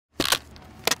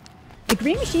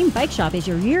Green Machine Bike Shop is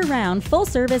your year-round,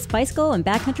 full-service bicycle and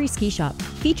backcountry ski shop,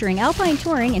 featuring Alpine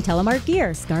Touring and Telemark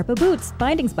gear, Scarpa boots,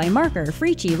 bindings by Marker,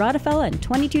 Frici, Rodafella, and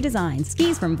 22 designs,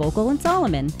 skis from Volkl and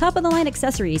Solomon, top-of-the-line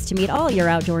accessories to meet all your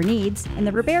outdoor needs. In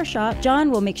the repair shop,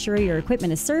 John will make sure your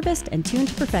equipment is serviced and tuned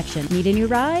to perfection. Need a new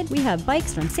ride? We have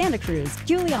bikes from Santa Cruz,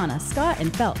 Juliana, Scott,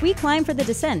 and Felt. We climb for the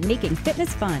descent, making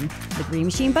fitness fun. The Green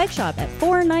Machine Bike Shop at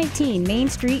 419 Main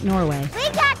Street, Norway. We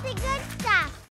got